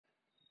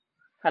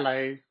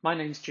Hello, my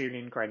name's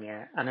Julian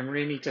Grenier, and I'm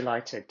really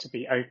delighted to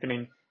be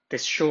opening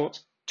this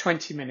short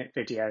 20-minute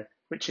video,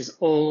 which is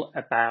all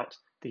about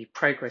the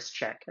progress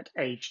check at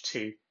age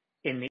 2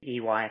 in the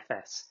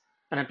EYFS.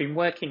 And I've been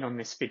working on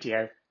this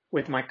video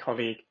with my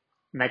colleague,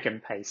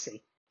 Megan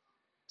Pacey.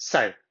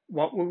 So,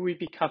 what will we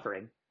be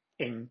covering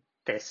in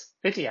this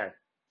video?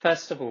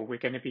 First of all, we're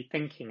going to be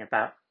thinking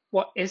about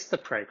what is the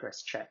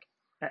progress check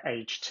at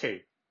age 2?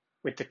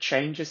 With the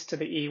changes to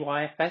the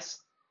EYFS,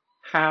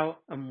 how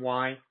and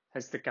why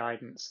has the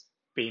guidance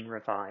been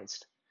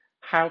revised?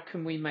 How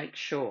can we make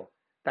sure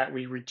that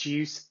we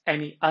reduce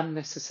any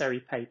unnecessary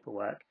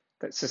paperwork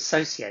that's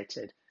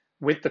associated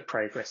with the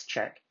progress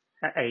check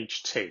at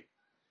age 2?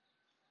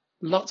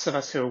 Lots of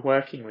us who are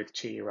working with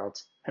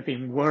 2-year-olds have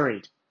been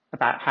worried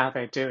about how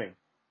they're doing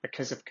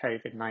because of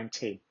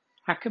COVID-19.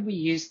 How can we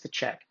use the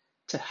check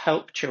to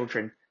help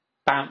children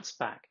bounce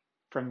back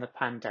from the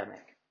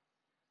pandemic?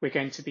 We're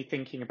going to be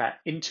thinking about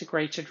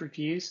integrated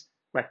reviews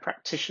where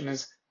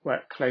practitioners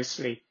work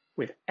closely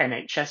with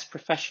NHS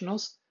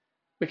professionals.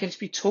 We're going to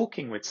be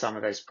talking with some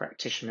of those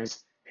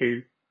practitioners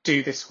who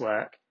do this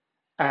work.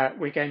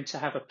 We're going to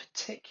have a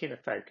particular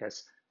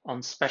focus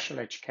on special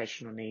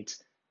educational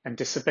needs and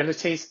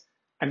disabilities.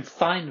 And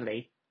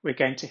finally, we're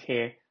going to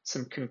hear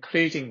some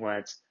concluding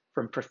words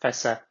from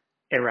Professor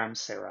Iram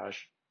Siraj.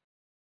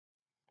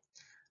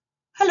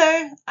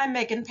 Hello, I'm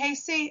Megan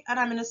Pacey and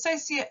I'm an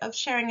Associate of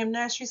Sheringham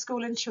Nursery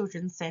School and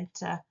Children's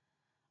Centre.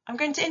 I'm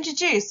going to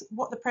introduce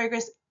what the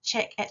Progress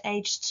Check at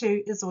age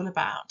 2 is all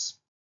about.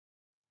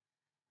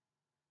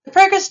 The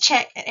Progress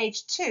Check at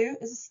age 2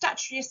 is a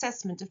statutory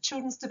assessment of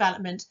children's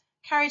development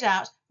carried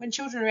out when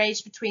children are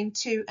aged between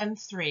 2 and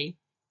 3.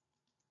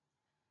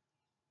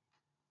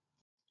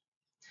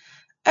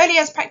 Early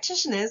years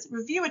practitioners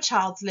review a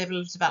child's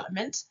level of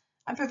development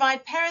and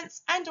provide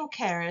parents and/or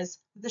carers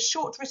with a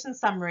short written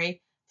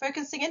summary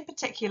focusing in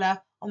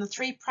particular on the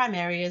 3 prime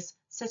areas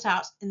set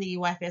out in the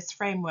EYFS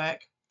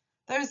framework.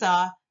 Those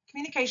are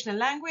communication and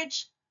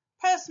language,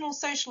 personal,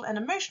 social and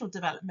emotional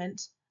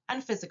development,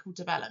 and physical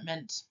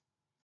development.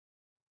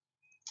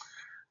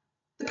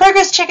 The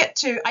Progress Check at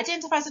 2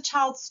 identifies a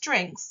child's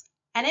strengths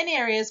and any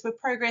areas where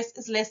progress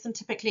is less than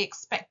typically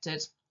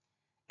expected.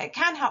 It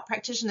can help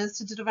practitioners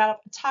to develop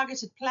a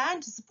targeted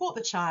plan to support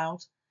the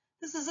child.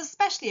 This is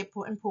especially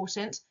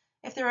important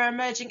if there are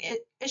emerging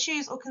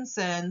issues or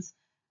concerns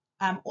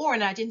or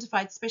an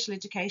identified special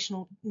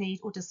educational need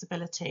or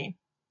disability.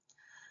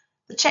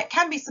 The check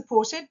can be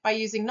supported by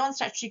using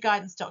non-statutory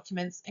guidance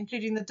documents,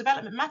 including the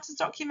Development Matters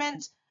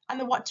document and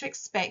the What to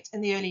Expect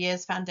in the Early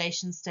Years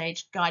Foundation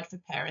Stage Guide for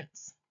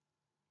Parents.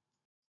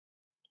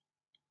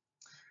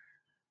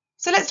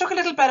 So let's talk a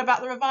little bit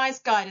about the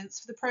revised guidance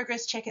for the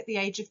progress check at the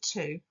age of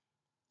 2.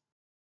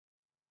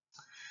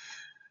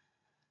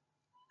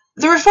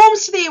 The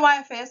reforms to the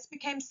EYFS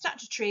became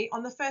statutory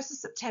on the 1st of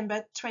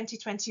September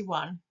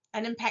 2021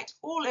 and impact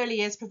all early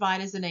years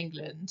providers in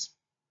England.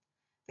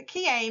 The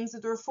key aims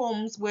of the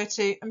reforms were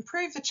to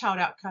improve the child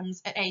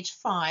outcomes at age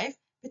 5,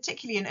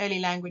 particularly in early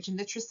language and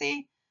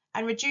literacy,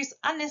 and reduce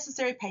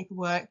unnecessary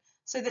paperwork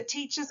so that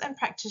teachers and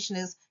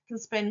practitioners can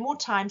spend more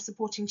time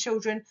supporting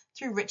children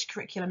through rich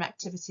curriculum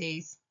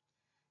activities.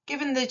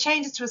 Given the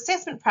changes to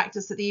assessment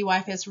practice that the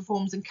EYFS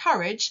reforms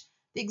encourage,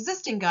 the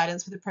existing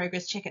guidance for the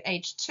progress check at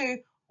age 2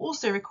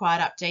 also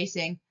required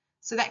updating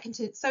so that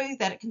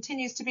it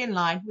continues to be in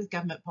line with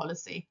government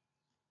policy.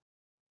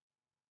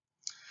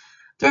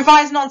 The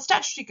revised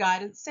non-statutory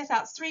guidance set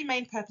out 3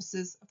 main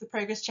purposes of the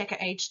progress check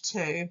at age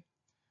 2.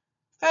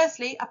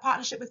 Firstly, a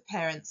partnership with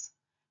parents.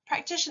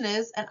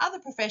 Practitioners and other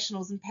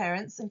professionals and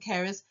parents and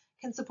carers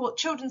can support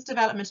children's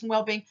development and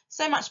well-being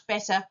so much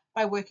better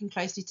by working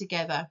closely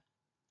together.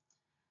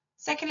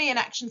 Secondly, an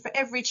action for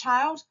every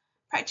child.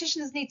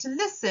 Practitioners need to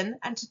listen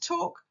and to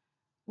talk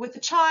with the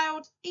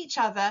child, each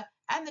other,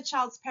 and the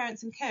child's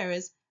parents and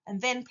carers,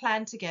 and then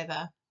plan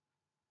together.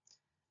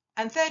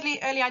 And thirdly,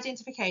 early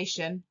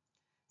identification.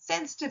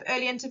 Sensitive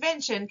early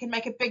intervention can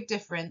make a big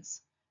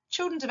difference.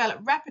 Children develop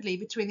rapidly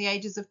between the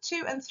ages of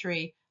 2 and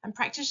 3, and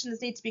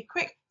practitioners need to be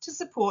quick to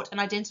support and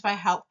identify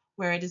help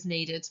where it is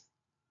needed.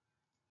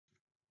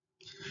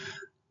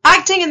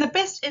 Acting in the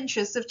best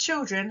interests of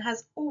children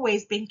has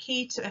always been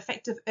key to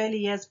effective early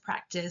years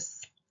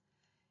practice.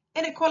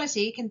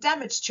 Inequality can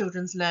damage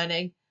children's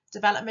learning,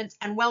 development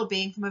and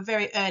well-being from a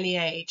very early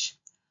age.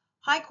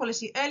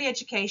 High-quality early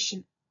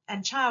education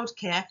and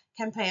childcare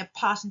can play a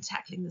part in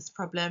tackling this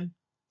problem.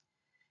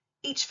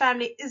 Each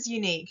family is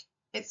unique.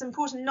 It's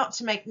important not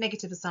to make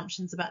negative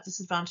assumptions about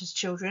disadvantaged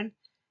children.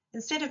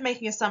 Instead of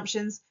making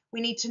assumptions,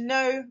 we need to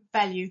know,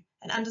 value,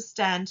 and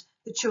understand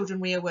the children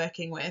we are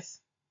working with.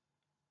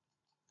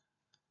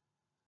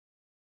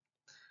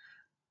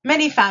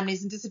 Many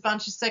families in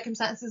disadvantaged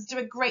circumstances do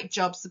a great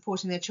job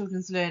supporting their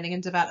children's learning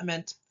and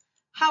development.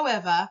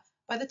 However,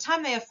 by the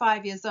time they are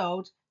 5 years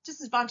old,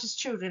 disadvantaged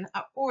children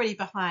are already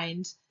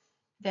behind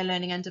their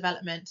learning and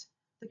development.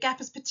 The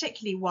gap is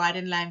particularly wide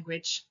in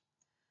language.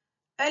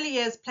 Early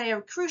years play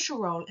a crucial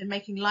role in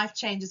making life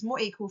changes more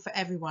equal for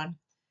everyone.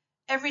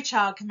 Every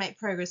child can make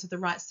progress with the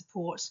right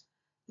support.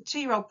 the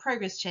 2-year-old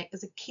progress check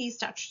is a key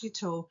statutory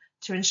tool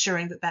to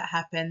ensuring that that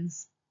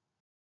happens.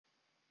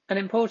 An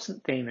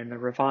important theme in the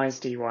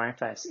revised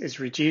EYFS is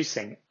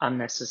reducing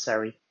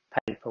unnecessary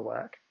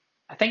paperwork.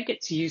 I think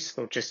it's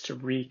useful just to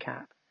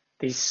recap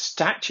these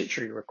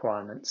statutory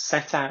requirements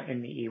set out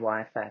in the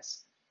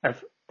EYFS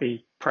of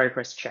the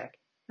progress check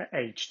at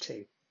age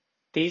 2.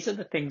 These are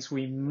the things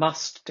we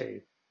must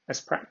do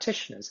as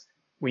practitioners.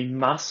 We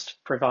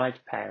must provide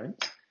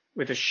parents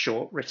with a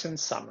short written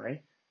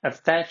summary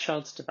of their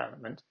child's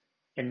development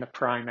in the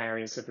prime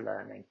areas of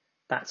learning.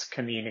 That's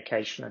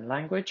communication and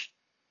language,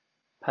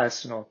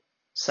 personal,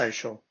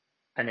 social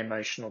and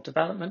emotional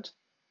development,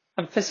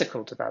 and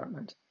physical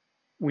development.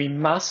 We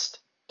must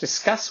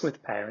discuss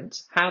with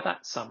parents how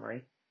that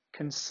summary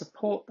can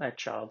support their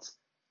child's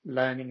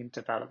learning and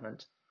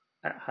development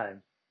at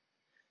home.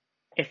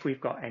 If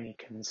we've got any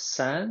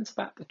concerns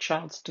about the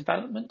child's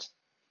development,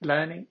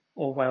 learning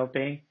or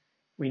well-being,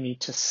 we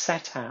need to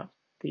set out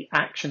the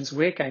actions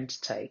we're going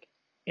to take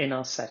in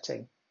our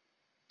setting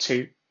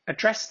to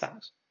address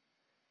that.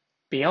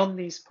 Beyond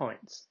these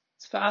points,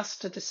 it's for us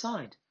to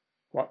decide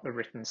what the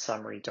written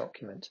summary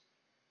document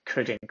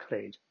could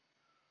include.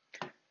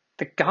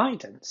 The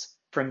guidance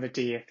from the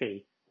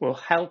DfE will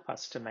help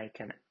us to make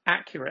an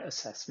accurate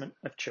assessment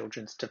of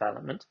children's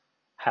development,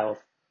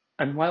 health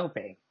and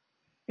well-being.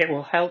 It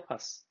will help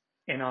us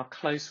in our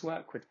close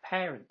work with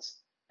parents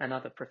and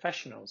other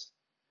professionals,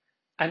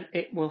 and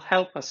it will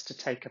help us to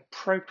take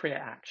appropriate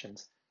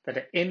actions that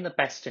are in the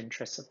best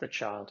interests of the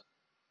child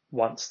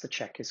once the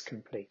check is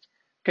complete.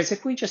 Because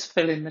if we just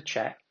fill in the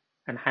check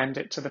and hand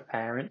it to the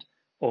parent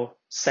or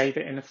save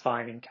it in a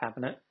filing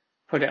cabinet,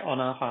 put it on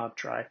our hard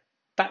drive,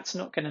 that's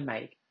not going to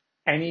make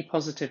any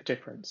positive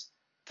difference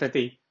for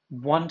the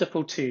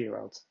wonderful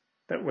 2-year-olds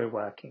that we're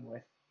working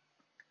with.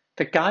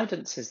 The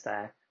guidance is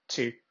there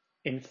to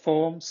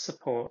inform,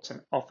 support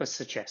and offer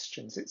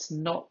suggestions. It's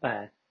not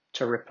there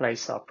to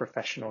replace our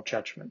professional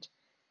judgment.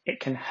 It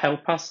can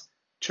help us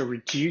to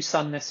reduce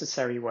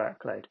unnecessary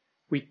workload.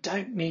 We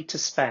don't need to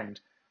spend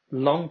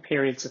long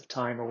periods of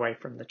time away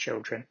from the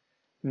children,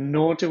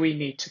 nor do we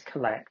need to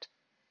collect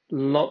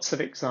lots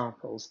of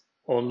examples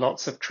or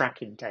lots of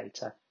tracking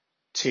data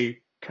to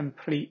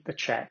complete the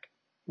check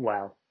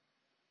well.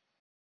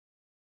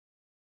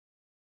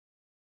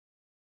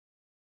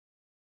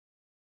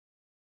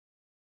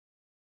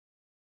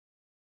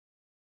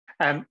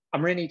 I'm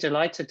really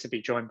delighted to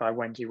be joined by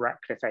Wendy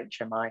Ratcliffe,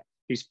 HMI,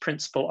 who's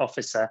Principal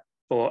Officer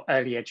for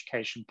Early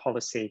Education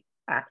Policy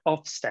at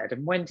Ofsted.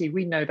 And Wendy,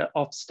 we know that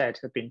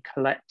Ofsted have been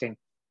collecting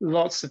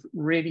lots of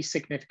really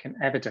significant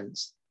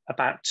evidence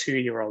about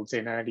 2-year-olds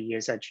in early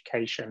years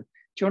education.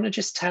 Do you want to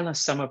just tell us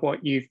some of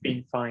what you've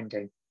been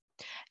finding?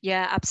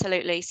 Yeah,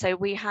 absolutely. So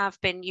we have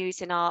been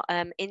using our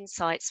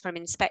insights from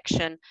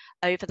inspection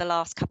over the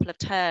last couple of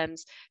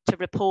terms to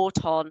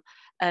report on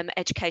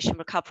education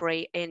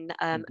recovery in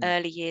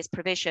early years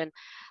provision.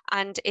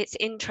 And it's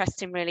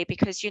interesting really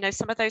because, you know,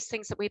 some of those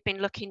things that we've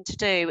been looking to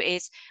do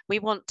is we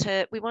want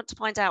to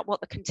find out what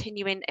the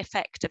continuing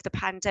effect of the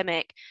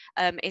pandemic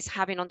is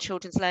having on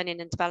children's learning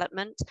and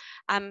development,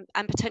 and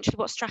potentially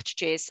what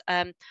strategies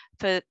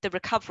for the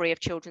recovery of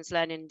children's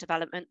learning and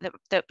development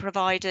that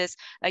providers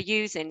are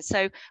using.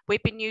 So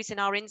we've been using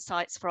our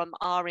insights from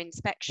our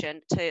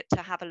inspection to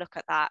have a look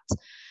at that.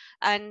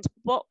 And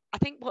what I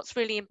think what's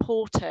really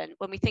important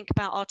when we think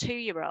about our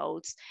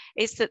 2-year-olds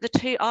is that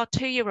our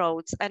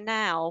 2-year-olds are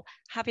now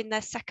having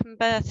their second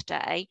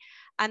birthday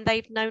and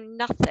they've known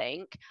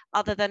nothing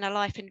other than a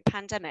life in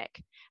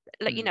pandemic.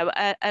 You know,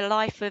 a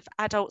life of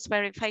adults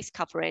wearing face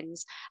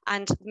coverings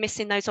and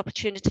missing those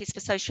opportunities for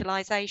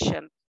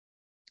socialization.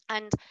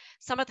 And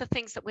some of the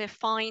things that we're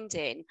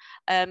finding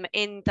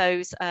in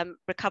those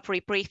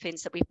recovery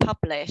briefings that we've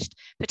published,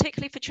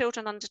 particularly for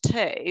children under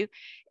 2,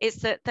 is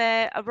that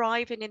they're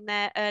arriving in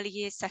their early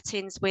years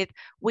settings with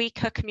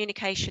weaker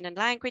communication and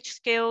language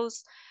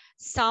skills.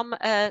 Some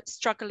are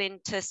struggling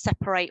to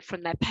separate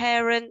from their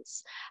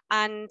parents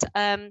and,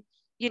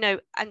 you know,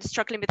 and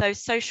struggling with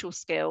those social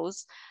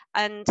skills.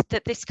 And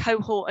that this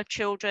cohort of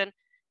children,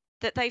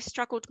 that they've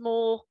struggled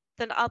more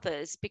than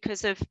others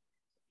because of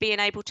being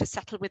able to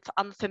settle with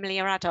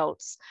unfamiliar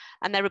adults,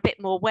 and they're a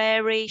bit more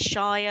wary,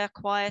 shyer,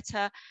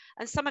 quieter,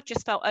 and some have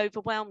just felt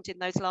overwhelmed in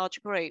those larger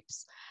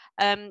groups.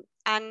 And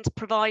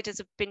providers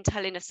have been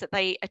telling us that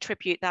they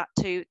attribute that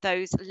to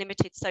those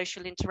limited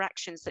social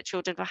interactions that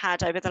children have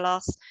had over the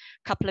last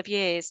couple of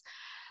years.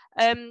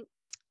 And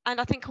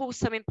I think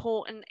also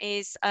important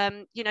is,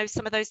 you know,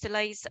 some of those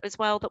delays as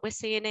well that we're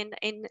seeing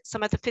in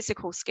some of the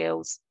physical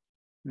skills.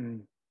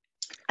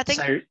 I think.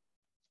 So,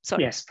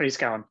 sorry. Yes, please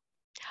go on.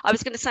 I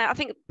was going to say, I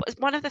think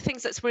one of the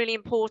things that's really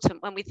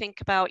important when we think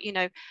about, you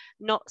know,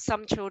 not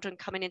some children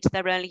coming into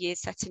their early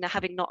years setting and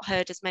having not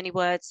heard as many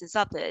words as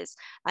others,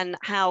 and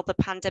how the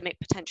pandemic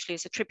potentially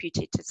is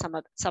attributed to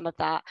some of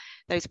that,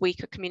 those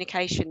weaker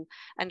communication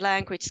and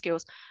language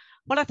skills.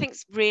 What I think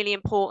is really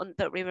important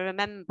that we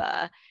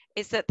remember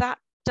is that that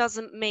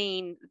doesn't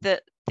mean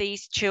that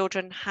these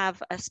children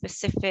have a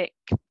specific,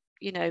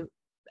 you know,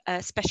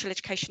 special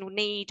educational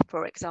need,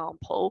 for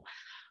example.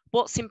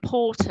 what's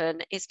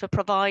important is for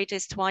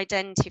providers to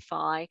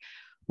identify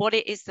what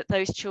it is that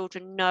those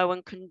children know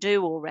and can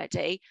do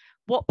already,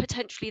 what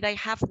potentially they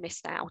have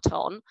missed out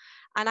on,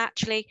 and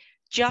actually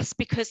just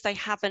because they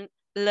haven't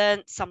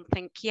learnt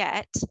something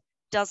yet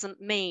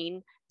doesn't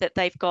mean that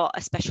they've got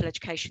a special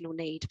educational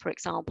need, for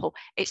example.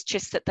 It's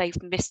just that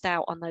they've missed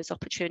out on those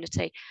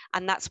opportunities.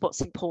 And that's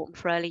what's important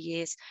for early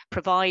years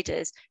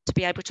providers, to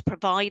be able to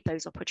provide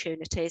those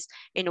opportunities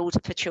in order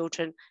for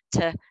children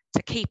to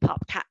keep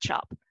up, catch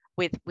up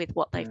with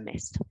what they've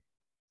missed.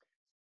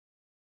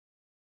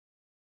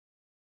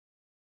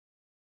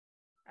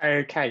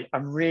 Okay,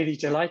 I'm really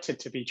delighted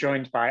to be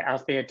joined by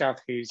Althea Dove,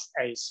 who's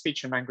a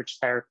speech and language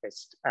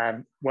therapist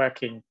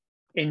working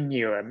in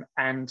Newham.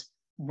 And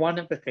one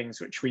of the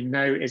things which we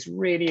know is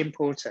really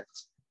important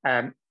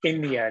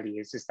in the early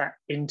years is that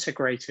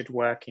integrated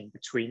working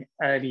between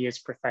early years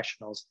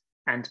professionals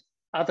and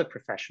other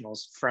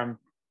professionals from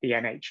the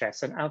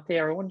NHS. And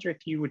Althea, I wonder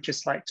if you would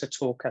just like to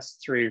talk us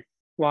through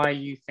why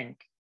you think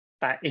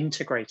that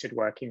integrated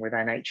working with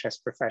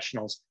NHS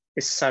professionals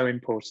is so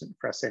important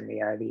for us in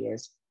the early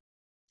years.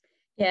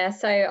 Yeah,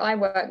 so I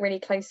work really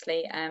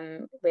closely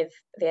with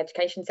the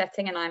education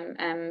setting,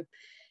 and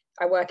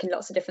I work in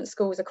lots of different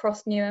schools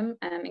across Newham,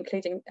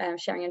 including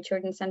Sheringham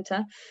Children's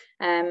Centre,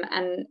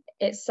 and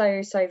it's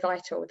so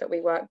vital that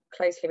we work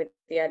closely with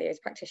the early years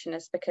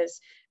practitioners, because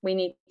we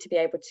need to be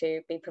able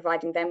to be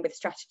providing them with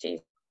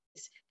strategies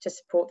to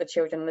support the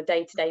children on a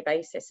day-to-day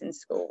basis in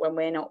school when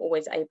we're not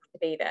always able to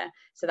be there.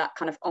 So that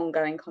kind of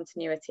ongoing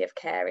continuity of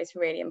care is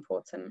really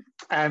important.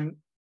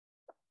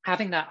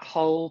 Having that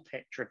whole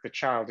picture of the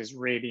child is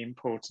really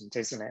important,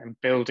 isn't it? And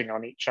building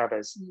on each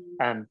other's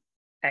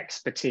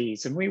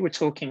expertise. And we were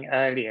talking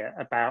earlier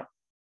about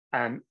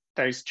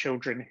those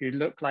children who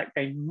look like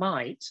they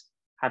might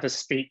have a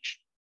speech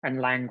and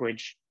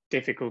language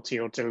difficulty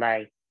or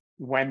delay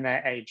when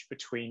they're aged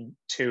between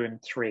 2 and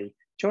 3. Do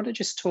you want to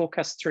just talk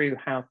us through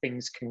how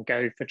things can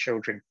go for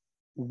children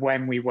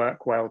when we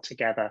work well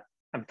together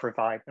and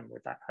provide them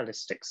with that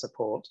holistic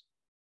support?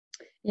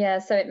 Yeah,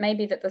 so it may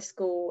be that the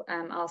school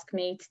ask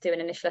me to do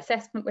an initial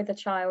assessment with a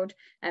child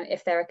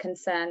if there are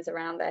concerns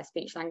around their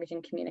speech, language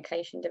and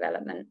communication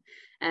development.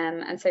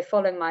 And so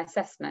following my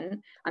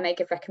assessment, I may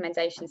give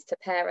recommendations to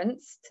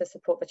parents to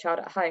support the child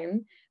at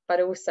home, but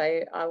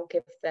also I'll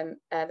give them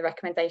the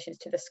recommendations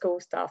to the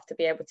school staff to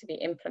be able to be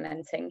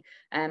implementing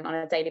on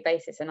a daily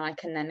basis. And I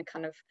can then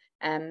kind of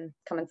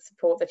come and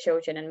support the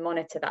children and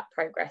monitor that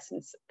progress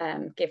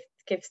and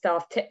give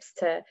staff tips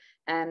to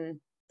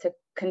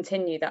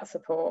continue that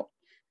support.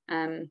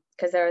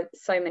 Because there are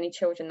so many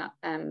children that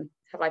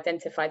have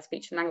identified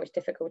speech and language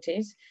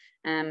difficulties,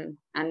 and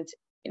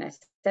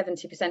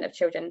 70% of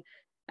children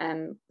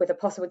with a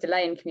possible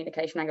delay in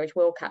communication language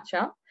will catch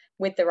up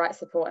with the right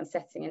support and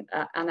setting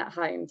and at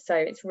home. So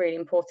it's really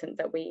important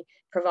that we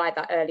provide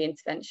that early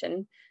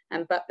intervention.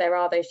 But there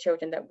are those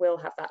children that will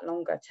have that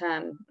longer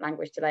term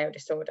language delay or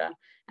disorder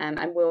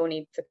and will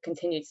need the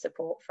continued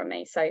support from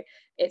me. So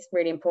it's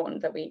really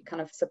important that we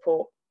kind of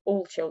support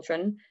all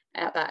children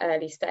at that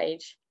early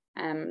stage.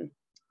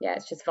 Yeah,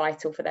 it's just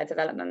vital for their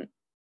development.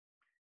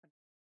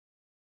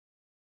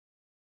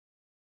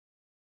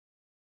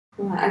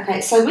 Right,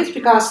 okay, so with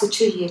regards to the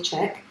 2-year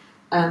check,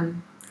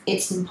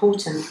 it's an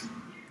important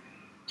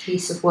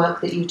piece of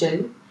work that you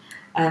do.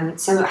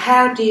 So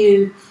how do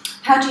you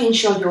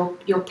ensure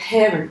your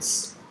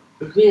parents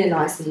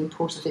realise the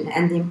importance of it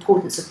and the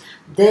importance of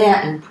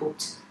their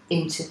input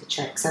into the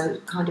check?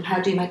 So kind of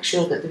how do you make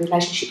sure that the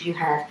relationship you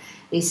have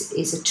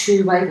is a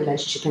two-way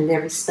relationship and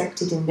they're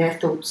respected in their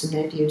thoughts and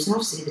their views, and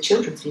obviously the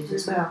children's views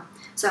as well?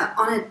 So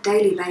on a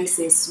daily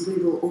basis, we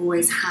will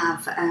always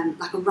have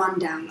like a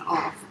rundown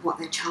of what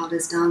their child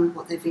has done,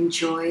 what they've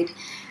enjoyed,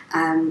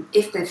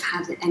 if they've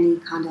had any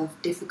kind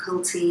of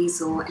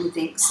difficulties or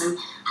anything. So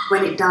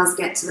when it does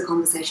get to the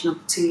conversation of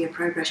the 2-year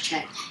progress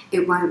check,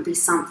 it won't be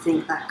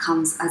something that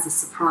comes as a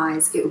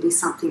surprise. It will be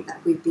something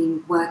that we've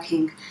been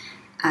working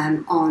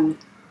on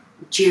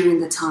during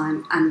the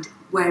time, and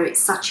where it's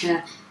such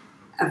a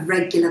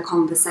regular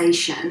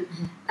conversation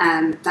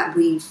that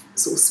we've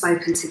sort of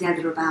spoken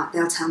together about.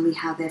 They'll tell me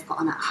how they've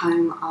gotten at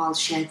home, I'll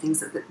share things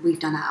that we've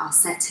done at our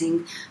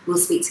setting, we'll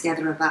speak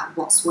together about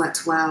what's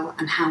worked well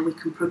and how we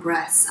can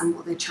progress and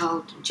what their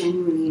child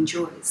genuinely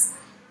enjoys.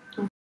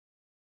 So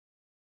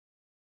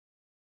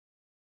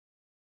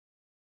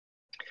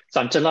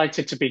I'm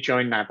delighted to be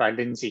joined now by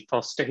Lindsay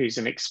Foster, who's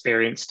an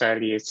experienced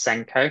early years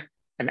Senko,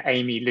 and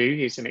Amy Liu,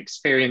 who's an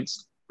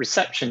experienced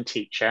reception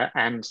teacher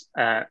and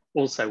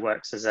also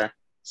works as a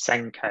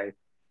Senko.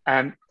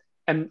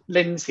 And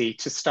Lindsay,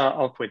 to start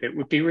off with, it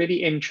would be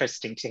really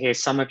interesting to hear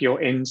some of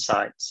your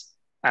insights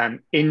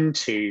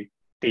into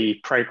the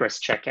progress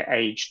check at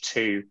age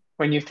 2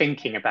 when you're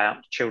thinking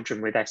about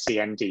children with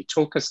SEND.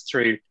 Talk us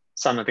through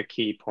some of the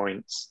key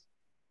points.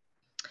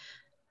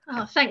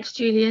 Oh, thanks,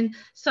 Julian.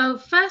 So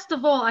first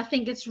of all, I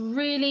think it's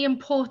really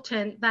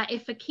important that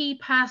if a key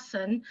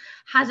person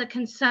has a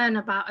concern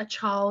about a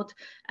child,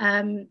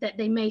 that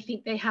they may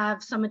think they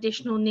have some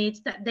additional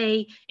needs, that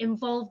they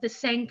involve the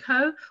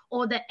SENCO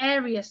or the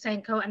area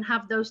SENCO and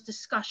have those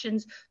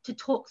discussions to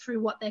talk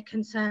through what their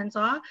concerns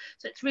are.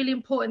 So it's really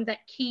important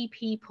that key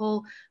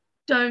people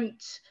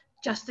don't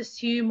just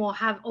assume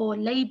or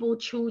label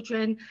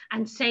children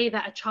and say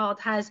that a child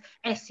has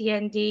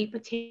SEND,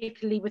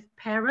 particularly with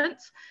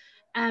parents.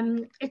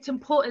 It's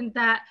important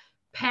that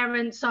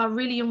parents are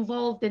really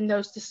involved in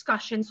those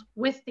discussions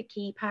with the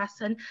key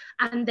person,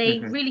 and they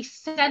really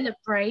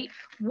celebrate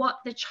what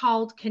the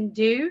child can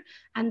do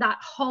and that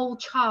whole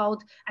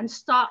child, and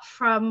start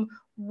from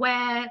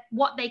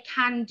what they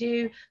can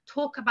do,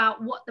 talk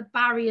about what the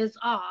barriers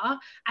are,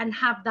 and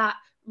have that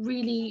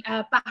really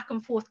back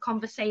and forth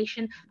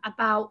conversation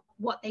about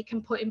what they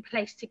can put in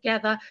place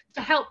together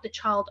to help the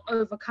child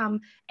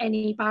overcome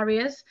any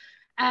barriers.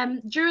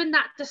 During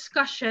that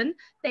discussion,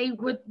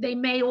 they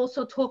may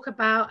also talk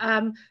about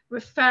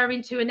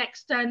referring to an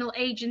external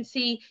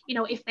agency,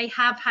 if they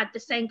have had the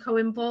SENCO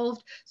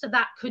involved. So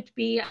that could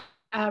be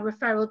a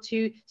referral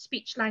to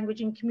speech,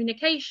 language and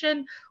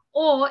communication,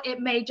 or it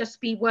may just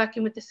be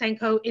working with the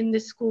SENCO in the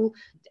school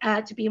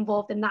to be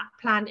involved in that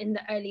plan in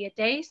the earlier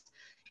days.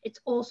 It's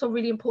also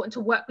really important to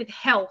work with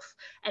health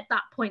at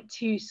that point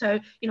too. So,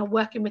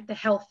 working with the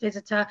health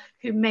visitor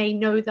who may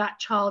know that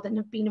child and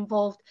have been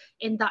involved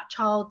in that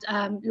child's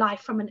life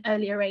from an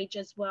earlier age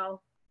as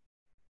well.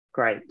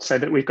 Great. So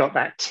that we've got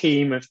that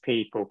team of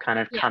people kind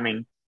of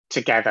coming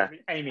together.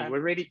 Amy,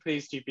 we're really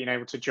pleased you've been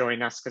able to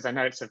join us, because I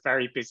know it's a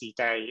very busy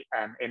day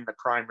in the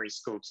primary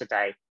school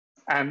today.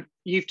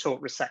 You've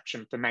taught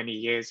reception for many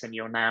years and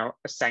you're now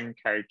a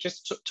SENCO.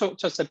 Just talk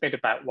to us a bit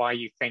about why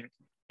you think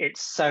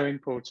it's so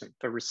important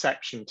for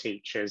reception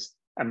teachers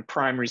and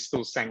primary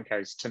school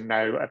SENCOs to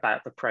know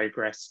about the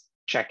progress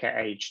check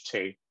at age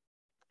 2.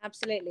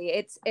 Absolutely,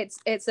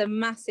 it's a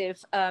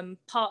massive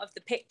part of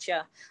the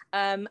picture,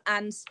 and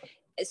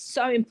it's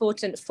so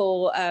important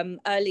for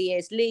early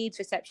years leads,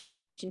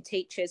 reception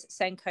teachers,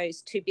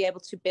 SENCOs to be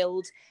able to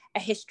build a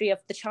history of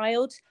the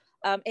child.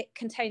 It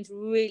contains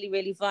really,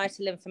 really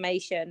vital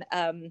information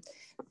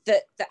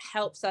that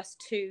helps us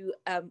to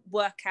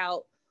work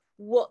out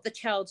what the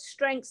child's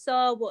strengths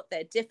are, what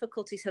their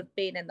difficulties have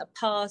been in the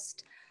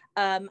past,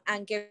 and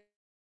give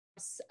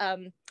us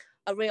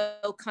a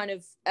real kind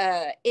of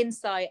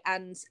insight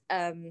and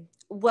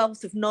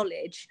wealth of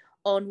knowledge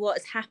on what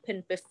has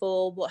happened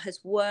before, what has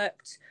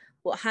worked,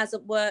 what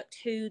hasn't worked,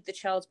 who the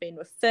child's been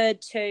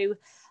referred to,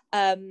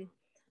 and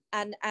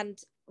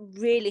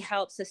really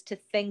helps us to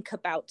think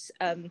about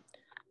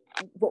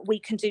what we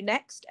can do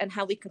next and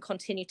how we can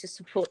continue to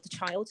support the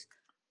child.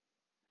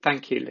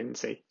 Thank you,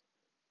 Lindsay.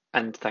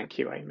 And thank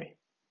you, Amy.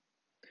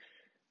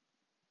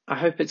 I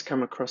hope it's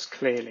come across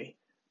clearly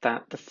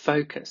that the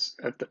focus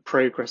of the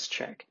progress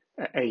check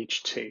at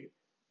age 2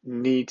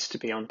 needs to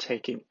be on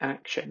taking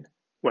action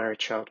where a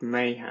child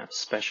may have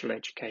special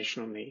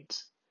educational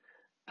needs.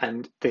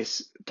 And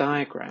this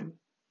diagram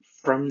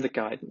from the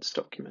guidance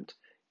document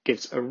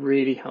gives a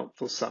really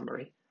helpful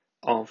summary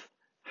of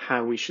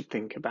how we should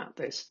think about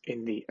this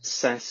in the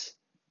assess,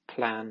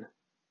 plan,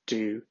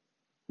 do,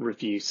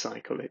 review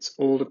cycle. It's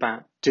all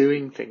about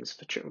doing things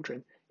for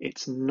children.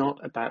 It's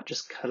not about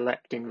just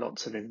collecting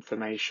lots of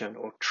information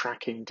or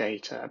tracking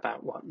data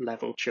about what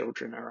level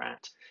children are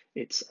at.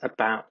 It's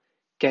about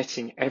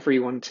getting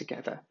everyone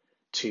together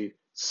to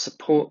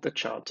support the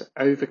child to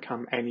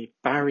overcome any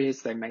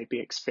barriers they may be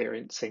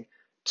experiencing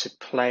to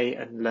play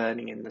and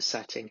learning in the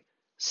setting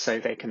so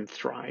they can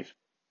thrive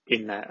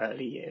in their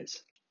early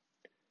years.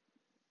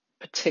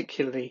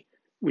 Particularly,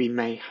 we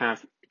may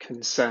have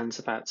concerns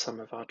about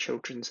some of our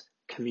children's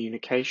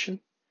communication.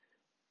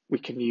 We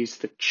can use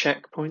the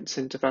checkpoints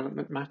in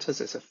development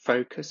matters as a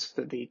focus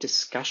for the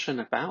discussion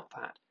about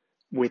that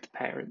with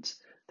parents.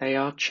 They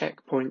are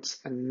checkpoints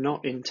and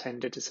not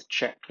intended as a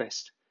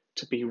checklist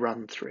to be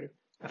run through,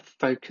 a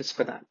focus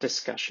for that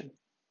discussion.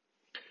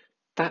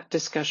 That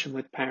discussion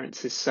with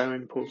parents is so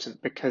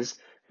important because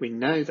we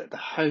know that the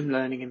home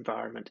learning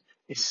environment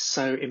is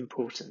so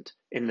important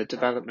in the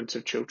development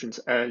of children's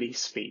early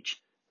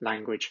speech,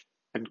 language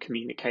and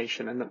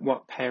communication, and that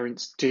what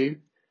parents do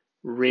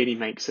really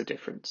makes a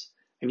difference.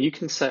 And you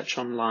can search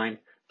online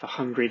for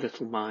Hungry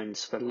Little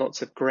Minds for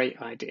lots of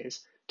great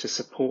ideas to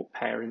support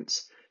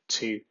parents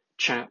to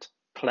chat,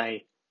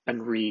 play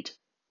and read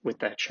with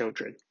their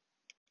children.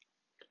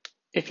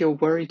 If you're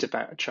worried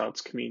about a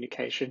child's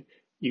communication,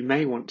 you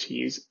may want to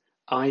use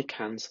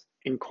ICANN's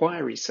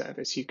inquiry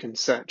service. You can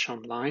search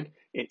online,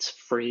 it's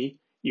free,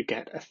 you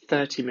get a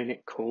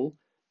 30-minute call.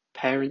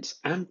 Parents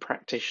and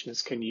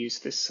practitioners can use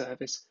this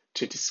service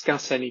to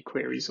discuss any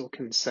queries or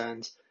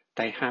concerns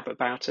they have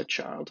about a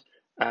child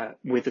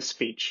with a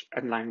speech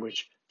and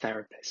language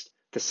therapist.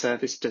 The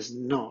service does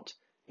not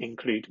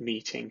include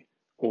meeting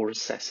or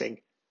assessing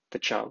the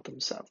child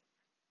themselves.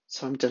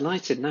 So I'm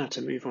delighted now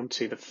to move on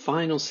to the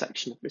final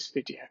section of this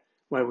video,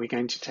 where we're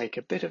going to take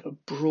a bit of a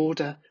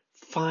broader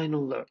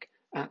final look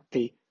at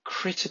the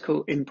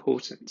critical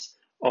importance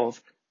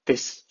of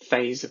this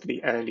phase of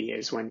the early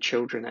years when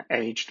children are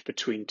aged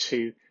between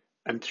 2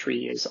 and 3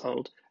 years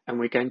old. And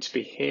we're going to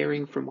be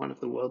hearing from one of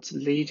the world's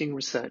leading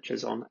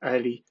researchers on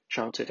early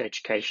childhood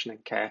education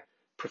and care,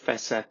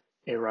 Professor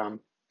Iram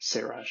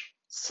Siraj.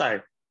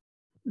 So,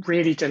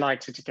 really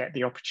delighted to get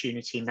the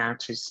opportunity now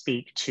to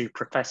speak to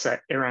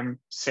Professor Iram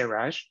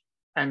Siraj.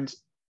 And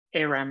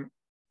Iram,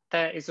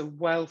 there is a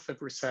wealth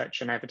of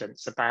research and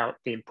evidence about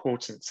the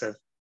importance of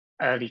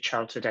early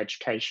childhood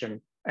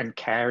education and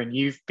care, and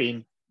you've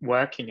been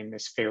working in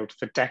this field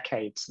for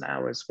decades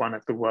now as one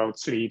of the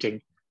world's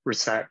leading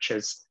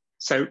researchers.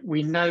 So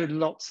we know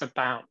lots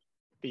about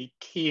the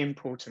key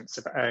importance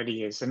of early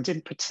years, and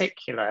in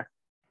particular,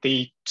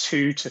 the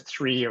 2 to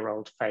 3 year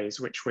old phase,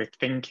 which we're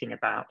thinking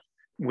about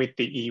with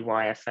the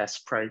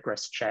EYFS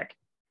progress check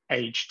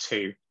age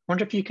 2. I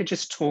wonder if you could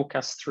just talk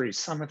us through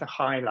some of the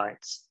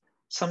highlights,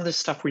 some of the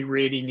stuff we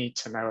really need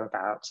to know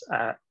about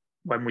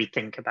when we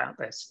think about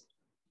this.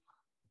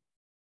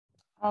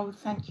 Oh,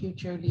 thank you,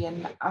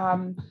 Julian.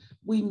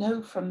 We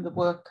know from the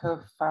work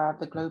of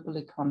the global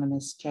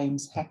economist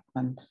James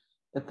Heckman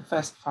that the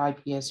first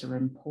 5 years are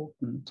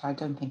important. I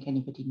don't think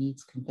anybody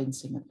needs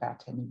convincing of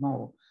that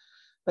anymore.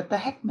 But the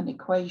Heckman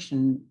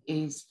equation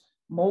is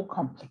more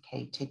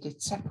complicated.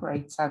 It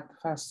separates out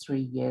the first 3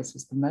 years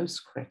as the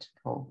most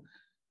critical.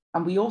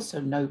 And we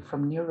also know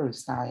from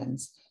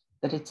neuroscience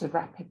that it's a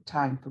rapid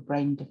time for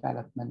brain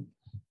development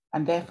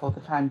and therefore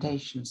the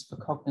foundations for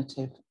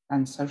cognitive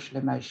and social,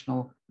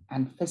 emotional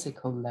and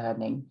physical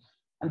learning,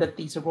 and that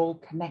these are all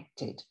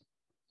connected.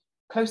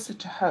 Closer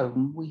to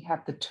home, we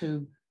have the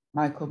 2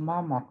 Michael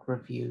Marmot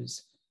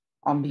reviews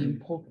on the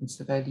importance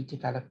of early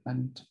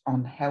development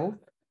on health,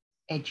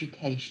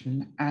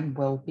 education and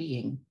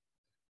well-being.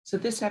 So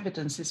this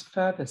evidence is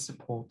further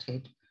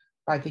supported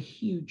by the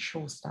huge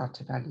Sure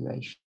Start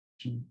evaluation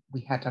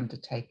we had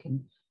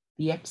undertaken,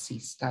 the EPSI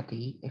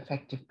study,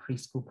 Effective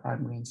Preschool,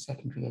 Primary and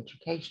Secondary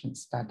Education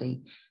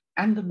study,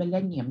 and the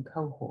Millennium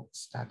Cohort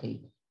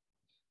study.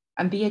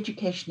 And the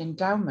Education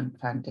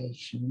Endowment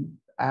Foundation,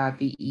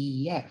 the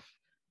EEF,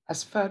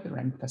 has further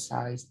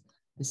emphasized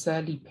this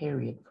early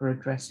period for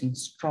addressing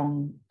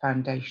strong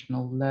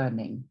foundational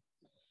learning.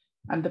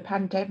 And the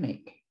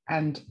pandemic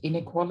and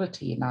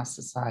inequality in our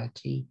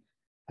society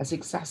has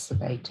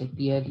exacerbated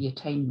the early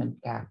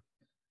attainment gap.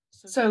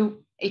 So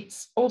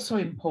it's also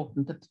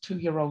important that the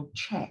 2-year-old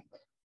check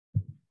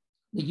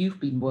that you've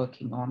been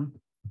working on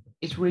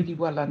is really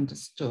well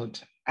understood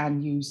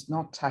and used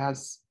not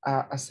as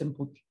a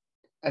simple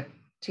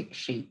tick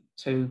sheet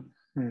to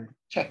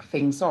check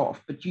things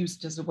off, but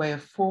used as a way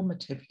of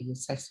formatively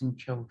assessing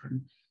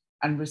children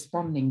and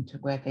responding to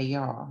where they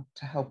are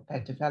to help their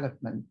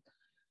development.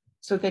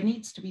 So there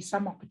needs to be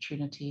some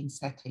opportunity in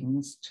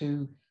settings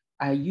to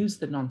use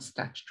the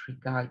non-statutory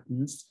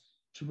guidance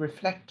to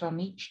reflect on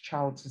each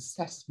child's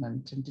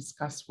assessment and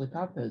discuss with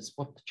others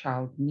what the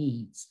child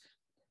needs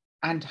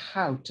and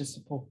how to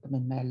support them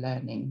in their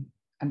learning.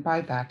 And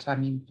by that, I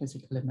mean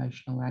physical,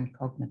 emotional, and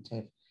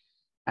cognitive.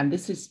 And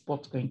this is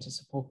what's going to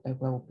support their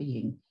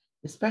well-being,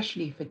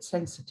 especially if it's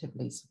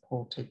sensitively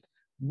supported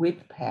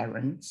with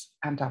parents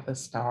and other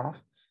staff,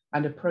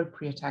 and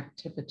appropriate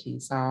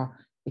activities are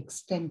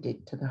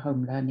extended to the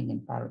home learning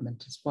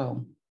environment as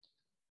well.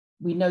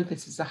 We know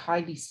this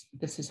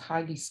is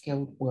highly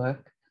skilled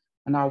work,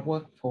 and our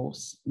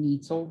workforce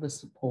needs all the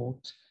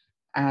support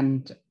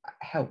and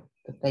help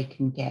that they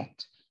can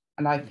get.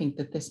 And I think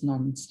that this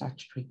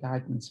non-statutory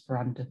guidance for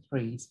under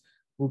 3s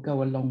will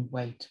go a long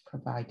way to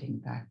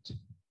providing that.